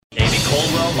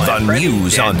The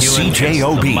news on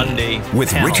CJOB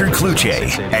with Richard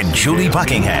Kluche and Julie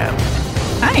Buckingham.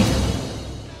 Hi.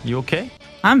 You okay?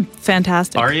 I'm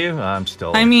fantastic. Are you? I'm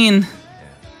still. I mean,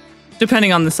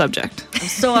 depending on the subject. I'm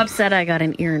so upset I got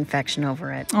an ear infection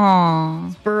over it.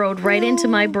 Aww. Burrowed right into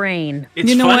my brain. It's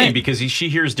You know funny what? because she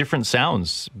hears different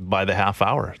sounds by the half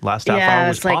hour. Last half Yeah, hour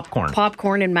was it's like popcorn.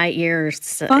 popcorn in my ears.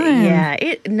 Fun.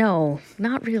 Yeah, no,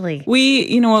 not really.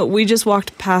 You know what? We just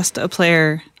walked past a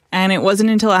player, and it wasn't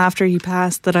until after he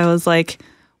passed that I was like,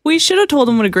 we should have told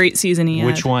him what a great season he had.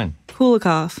 Which one?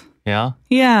 Kulikov. Yeah.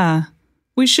 Yeah.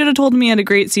 We should have told him he had a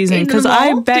great season In the because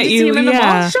I mall? bet Did you see him in the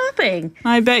mall shopping?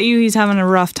 I bet you he's having a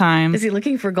rough time. Is he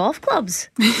looking for golf clubs?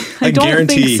 I don't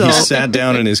guarantee think so. he sat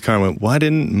down in his car and went, why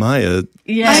didn't Maya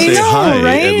Yeah, I say know, hi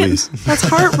right? at least? That's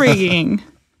heartbreaking.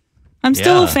 I'm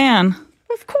still Yeah. a fan.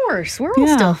 of course. We're all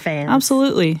Yeah, still fans.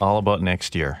 absolutely. All about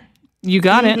next year. You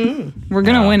got it. We're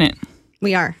gonna Yeah. win it.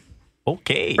 We are.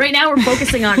 Okay. Right now, we're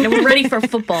focusing on. We're ready for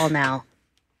football now.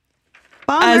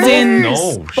 As in,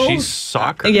 No, Both. she's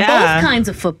soccer. yeah, Both kinds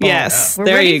of football. Yes, we're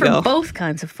there ready you for go. both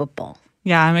kinds of football.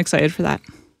 yeah. I'm excited for that.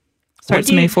 What Starts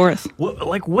do you- May 4th.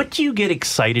 What do you get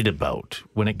excited about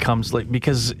when it comes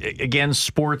because again,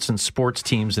 sports and sports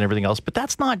teams and everything else, but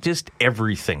that's not just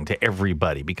everything to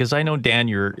everybody. Because I know, Dan,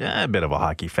 you're a bit of a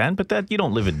hockey fan, but that you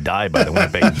don't live and die by the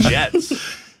Winnipeg Jets.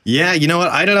 Yeah, you know what?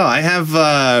 I don't know. I have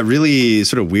really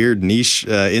sort of weird niche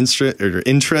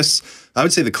interests. I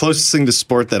would say the closest thing to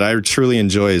sport that I truly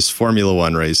enjoy is Formula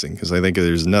One racing because I think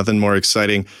there's nothing more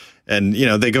exciting. And, you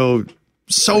know, they go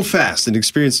so fast and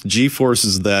experience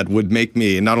G-forces that would make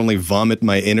me not only vomit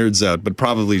my innards out, but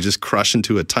probably just crush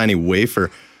into a tiny wafer.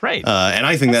 Right. And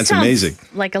I think that's Sounds amazing.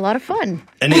 Like a lot of fun.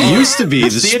 And it used to be the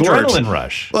It's the sport. adrenaline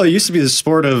rush. Well, it used to be the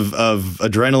sport of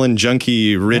adrenaline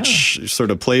junkie, rich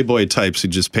sort of playboy types who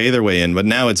just pay their way in. But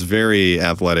now it's very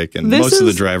athletic, and This most of the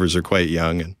is- drivers are quite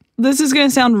young. And This is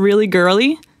gonna sound really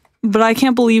girly, but I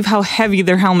can't believe how heavy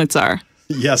their helmets are.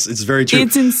 yes, it's very true.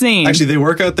 It's insane. Actually, they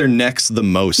work out their necks the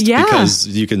most Yeah. because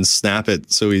you can snap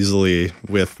it so easily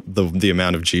with the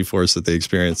amount of G-force that they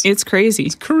experience. It's crazy.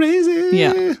 Crazy.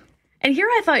 Yeah. And here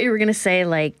I thought you were going to say,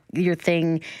 like, your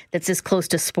thing that's as close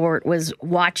to sport was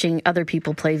watching other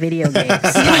people play video games.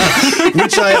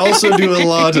 Which I also do a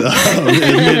lot of,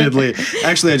 admittedly.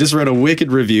 Actually, I just read a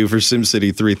wicked review for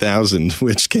SimCity 3000,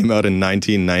 which came out in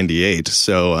 1998.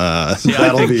 So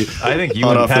that'll be I think you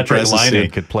hot and off the Patrick presses Laine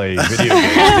soon. could play video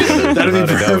games together. That'd be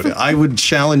without a doubt. perfect. I would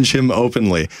challenge him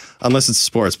openly, unless it's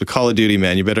sports. But Call of Duty,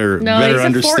 man, you better No, he's a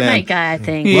understand. Fortnite guy, I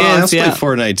think. He Well, I is, also yeah. play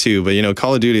Fortnite too, but you know,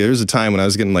 Call of Duty. There was a time when I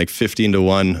was getting like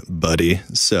 15-1, buddy.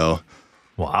 So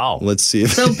Wow. let's see.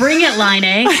 If So bring it, Line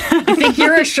A. You think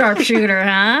you're a sharpshooter,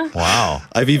 huh? Wow.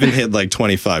 I've even hit like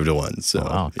 25-1. So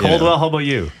Wow. you know. Caldwell, how about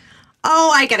you?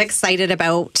 Oh, I get excited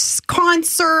about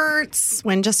concerts.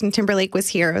 When Justin Timberlake was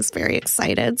here, I was very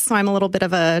excited. So I'm a little bit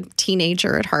of a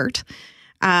teenager at heart.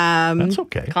 That's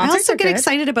okay. I Concerts also are get good.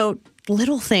 excited about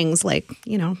little things like,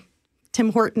 you know,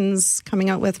 Tim Hortons coming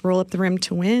out with Roll Up the Rim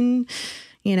to Win.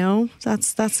 You know,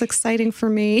 that's exciting for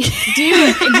me. Do you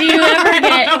ever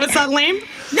get Was that lame?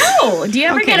 no? Do you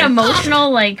ever get Okay. emotional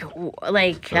like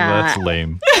That's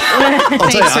lame. I'll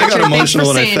tell you, I got emotional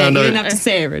when I found You didn't out have to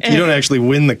say it, Richard. you don't actually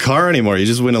win the car anymore. You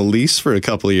just win a lease for a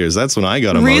couple of years. That's when I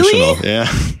got Really? emotional.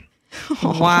 Yeah,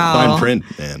 Wow. fine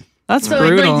print, man. That's So,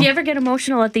 brutal. like, do you ever get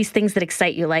emotional at these things that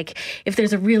excite you? Like, if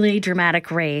there's a really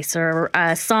dramatic race or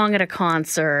a song at a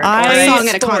concert. I- A or song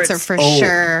at a sports. concert for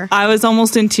sure. I was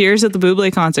almost in tears at the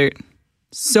Bublé concert.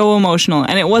 So emotional.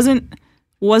 And it wasn't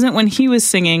when he was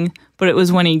singing, but it was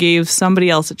when he gave somebody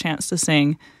else a chance to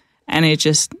sing. And it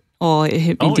just, it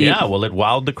hit me Oh, deep. yeah. Well, it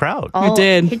wowed the crowd. All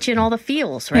did. hit you in all the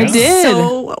feels, right? It did.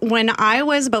 So when I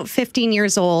was about 15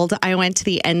 years old, I went to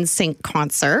the NSYNC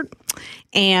concert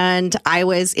and I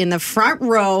was in the front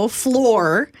row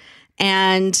floor.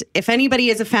 And if anybody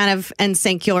is a fan of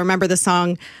NSYNC, you'll remember the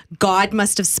song God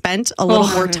Must Have Spent a Little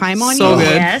More Time on so You.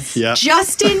 good. Yes. Yeah.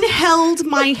 Justin held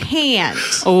my hand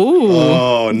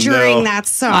Oh, during no. that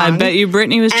song. I bet you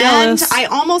Brittany was And jealous. I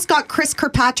almost got Chris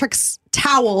Kirkpatrick's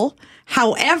towel.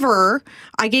 However,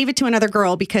 I gave it to another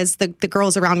girl because the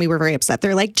girls around me were very upset.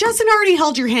 They're like, Justin already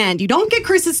held your hand. You don't get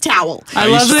Chris's towel. I Are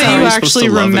you love supposed that you to actually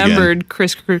love again? remembered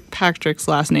Chris Kirkpatrick's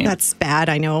last name. That's bad,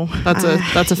 I know. That's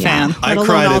a fan. I let alone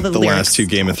cried all at the lyrics. last two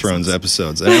Game of Thrones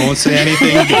episodes. And I won't say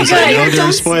anything because I know there are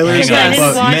Don't- spoilers. Hang on. I didn't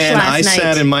But watch man, last I night.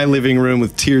 sat in my living room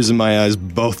with tears in my eyes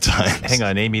both times. Hang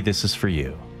on, Amy, this is for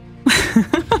you.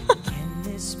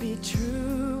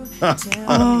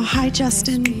 Oh, hi,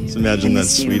 Justin. Just imagine that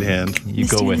sweet hand. You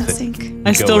go with it.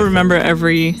 I still remember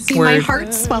every See, word. my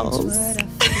heart swells.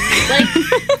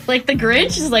 like the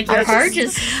Grinch is like your heart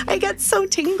just. I get so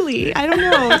tingly. I don't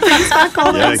know. It brings back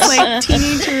all those like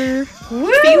teenager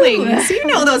feelings. You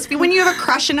know those when you have a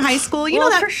crush in high school. You know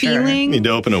that feeling. Need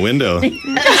to open a window. Okay,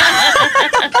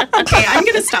 I'm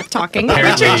gonna stop talking.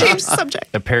 Richard, change the subject.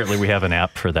 Apparently, we have an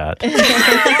app for that.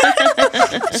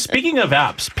 Speaking of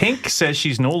apps, Pink says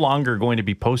she's no longer going to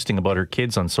be posting about her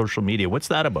kids on social media. What's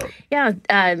that about? Yeah,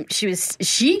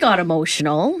 she got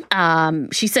emotional.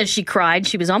 She said she cried.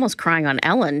 She was almost crying on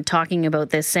Ellen talking about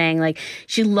this, saying like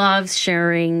she loves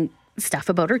sharing stuff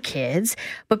about her kids,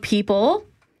 but people,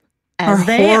 as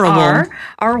they are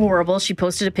horrible. She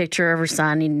posted a picture of her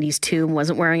son, and he's 2 and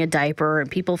wasn't wearing a diaper, and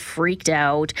people freaked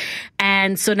out.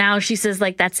 And so now she says,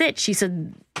 like, that's it. She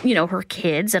said, you know, her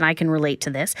kids, and I can relate to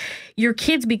this, your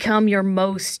kids become your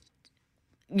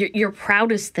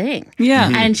proudest thing. Yeah.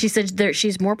 Mm-hmm. And she said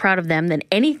she's more proud of them than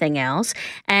anything else.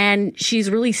 And she's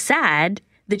really sad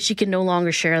that she can no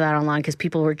longer share that online because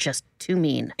people were just too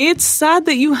mean. It's sad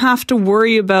that you have to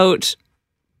worry about,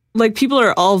 like, people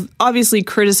are all obviously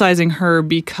criticizing her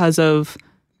because of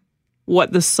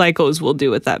what the psychos will do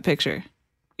with that picture.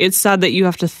 It's sad that you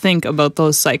have to think about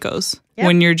those psychos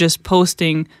when you're just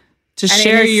posting to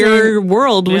share your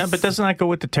world with. Yeah, but doesn't that go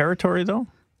with the territory, though?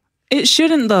 It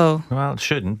shouldn't, though. Well, it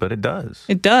shouldn't, but it does.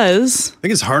 It does. I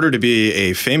think it's harder to be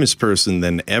a famous person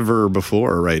than ever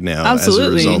before right now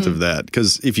Absolutely. as a result of that.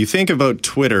 Because if you think about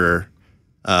Twitter,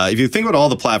 if you think about all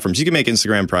the platforms, you can make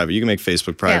Instagram private, you can make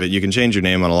Facebook private, you can change your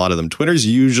name on a lot of them. Twitter's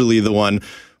usually the one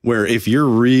where if you're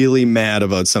really mad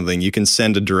about something, you can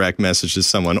send a direct message to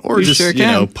someone or You just, sure you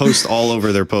know, can. post all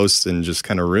over their posts and just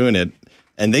kind of ruin it.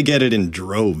 And they get it in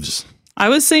droves. I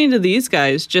was saying to these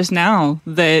guys just now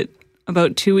that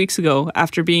about 2 weeks ago,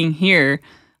 after being here,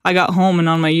 I got home and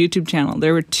on my YouTube channel,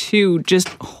 there were 2 just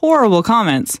horrible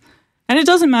comments. And it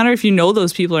doesn't matter if you know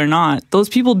those people or not. Those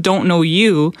people don't know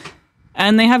you,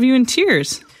 and they have you in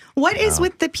tears. What is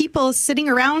with the people sitting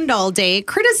around all day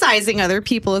criticizing other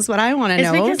people is what I want to It's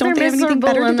know. because Don't they they're have anything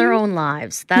better miserable to in their do? own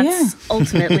lives. That's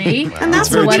ultimately And that's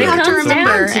very what you true. have to It comes down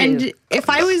remember. to. And if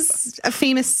I was a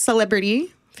famous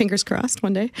celebrity, fingers crossed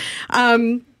one day,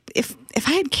 if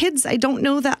I had kids, I don't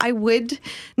know that I would,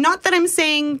 not that I'm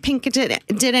saying Pink did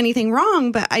anything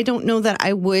wrong, but I don't know that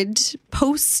I would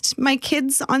post my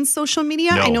kids on social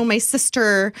media. No. I know my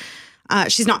sister,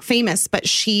 she's not famous, but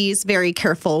she's very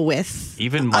careful with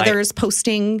Even my others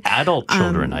posting. Adult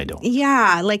children, I don't.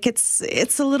 Yeah, like it's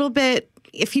a little bit,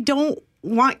 if you don't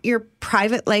want your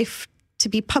private life to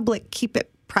be public, keep it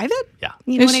private. Yeah.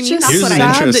 You know It's what I mean? just Here's an what I sad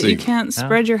that interesting- you can't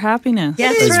spread your happiness.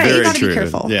 Yes, That's right. You Very gotta be true.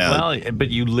 careful. Yeah. Well, but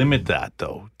you limit that,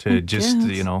 though, to just,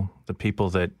 guess. you know, the people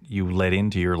that you let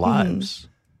into your lives.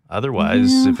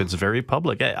 Otherwise, if it's very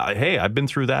public, hey, I've been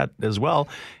through that as well.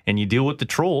 And you deal with the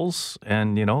trolls.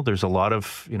 And, you know, there's a lot of,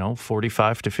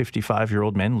 45 to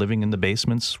 55-year-old men living in the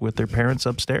basements with their parents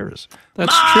upstairs.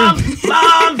 That's true.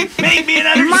 Mom, make me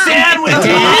another sandwich.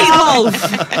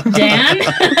 Dan?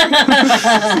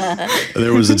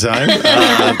 There was a time.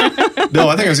 No,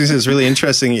 I think I was going to say it's really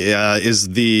interesting is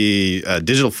the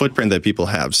digital footprint that people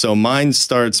have. So mine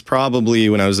starts probably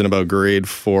when I was in about grade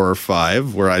 4 or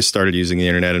 5, where I started using the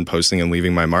internet and posting and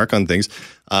leaving my mark on things.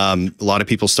 A lot of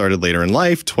people started later in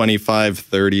life, 25,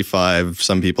 35,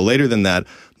 some people later than that.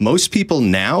 Most people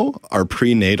now are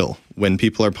prenatal when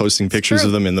people are posting pictures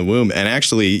of them in the womb. And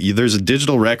actually, there's a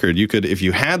digital record. You could, if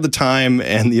you had the time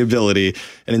and the ability,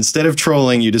 and instead of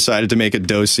trolling, you decided to make a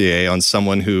dossier on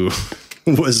someone who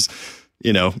was,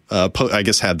 I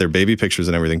guess had their baby pictures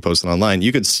and everything posted online.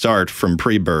 You could start from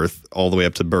pre-birth all the way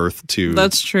up to birth to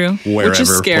That's true. wherever Which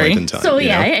is scary. point in time. So you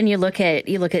know? and you look at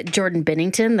Jordan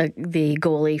Binnington, the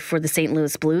goalie for the St.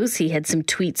 Louis Blues. He had some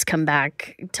tweets come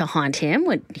back to haunt him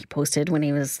when he posted when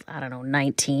he was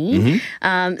 19.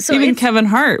 So Even it's, Kevin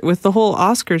Hart with the whole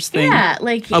Oscars thing. yeah,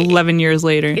 like 11 years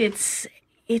later. it's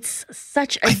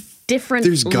such a different.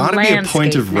 There's got to be a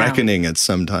point of landscape now. reckoning at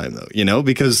some time, though,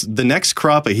 because the next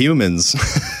crop of humans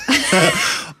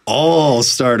all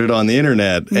started on the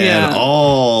internet Yeah. and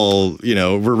all,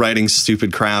 were writing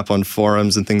stupid crap on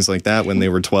forums and things like that when they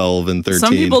were 12 and 13.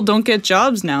 Some people don't get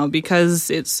jobs now because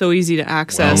it's so easy to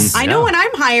access. I know when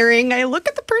I'm hiring, I look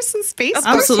at the person's Facebook when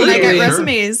I Absolutely. get Sure.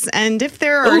 resumes, and if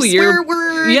there are swear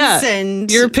words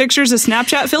and your picture's a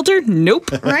Snapchat filter?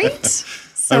 Nope. right.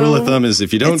 My So rule of thumb is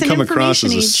if you don't it's an come across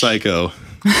as information a age. psycho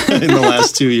in the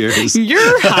last 2 years,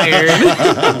 You're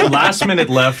hired. Last minute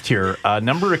left here. A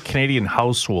number of Canadian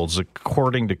households,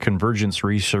 according to Convergence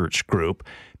Research Group,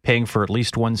 paying for at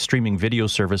least one streaming video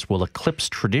service will eclipse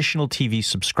traditional TV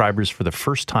subscribers for the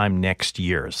first time next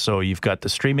year. So you've got the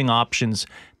streaming options,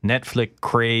 Netflix,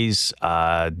 Craze,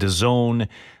 DAZN.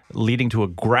 leading to a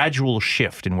gradual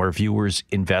shift in where viewers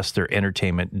invest their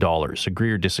entertainment dollars.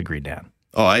 Agree or disagree, Dan?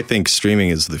 Oh, I think streaming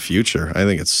is the future. I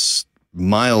think it's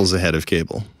miles ahead of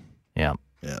cable. Yeah.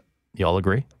 Yeah. Y'all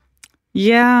agree?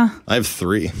 Yeah. I have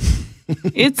 3.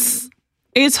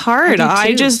 It's hard.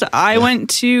 I do too. I went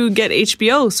to get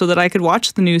HBO so that I could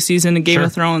watch the new season of Game Sure.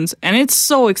 of Thrones, and it's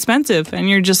so expensive. And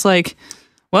you're just like,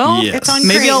 well, Yes. It's on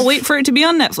maybe Crave. I'll wait for it to be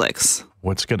on Netflix.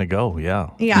 What's going to go?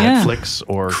 Yeah. Yeah. Netflix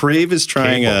or Crave is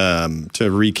trying Cable. to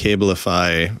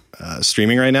re-cablify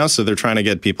streaming right now, so they're trying to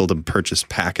get people to purchase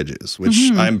packages, which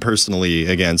I'm personally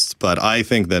against. But I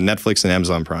think that Netflix and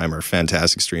Amazon Prime are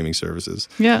fantastic streaming services.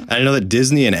 Yeah. I know that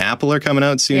Disney and Apple are coming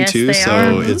out soon Yes, too, they so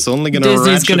are. it's only going to Disney's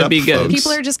ratchet gonna up be good. folks.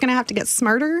 People are just going to have to get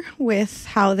smarter with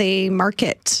how they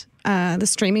market the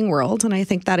streaming world, and I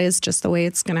think that is just the way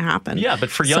it's going to happen. Yeah, but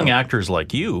for young actors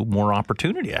like you, more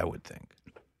opportunity, I would think.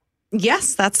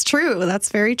 Yes, that's true. That's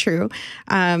very true.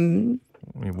 I mean,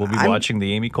 we'll be watching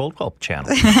the Amy Caldwell channel.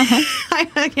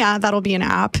 Yeah, that'll be an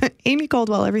app. Amy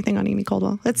Caldwell, everything on Amy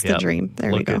Caldwell. It's the Yep. dream.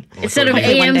 There we Look go. at- look Instead of what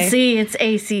it one AMC, it's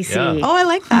ACC. Yeah. Oh, I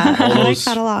like that. all I like those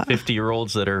that a lot.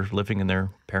 50-year-olds that are living in their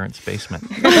parents' basement.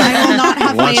 I will not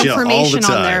have my Watch you all the information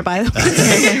on time. there, by the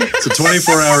way. It's a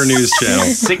 24-hour news channel.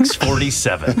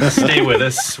 6:47. Stay with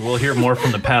us. We'll hear more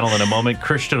from the panel in a moment.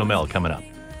 Christian O'Mell coming up.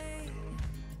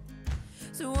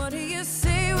 So what do you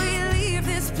say we leave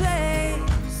this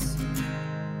place?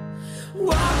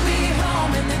 Walk me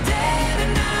home in the dead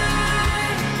of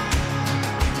night.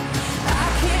 I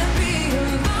can't be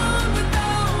alone with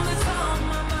all that's on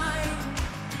my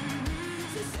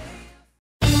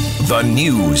mind. The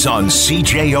news on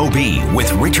CJOB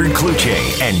with Richard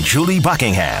Kluche and Julie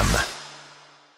Buckingham.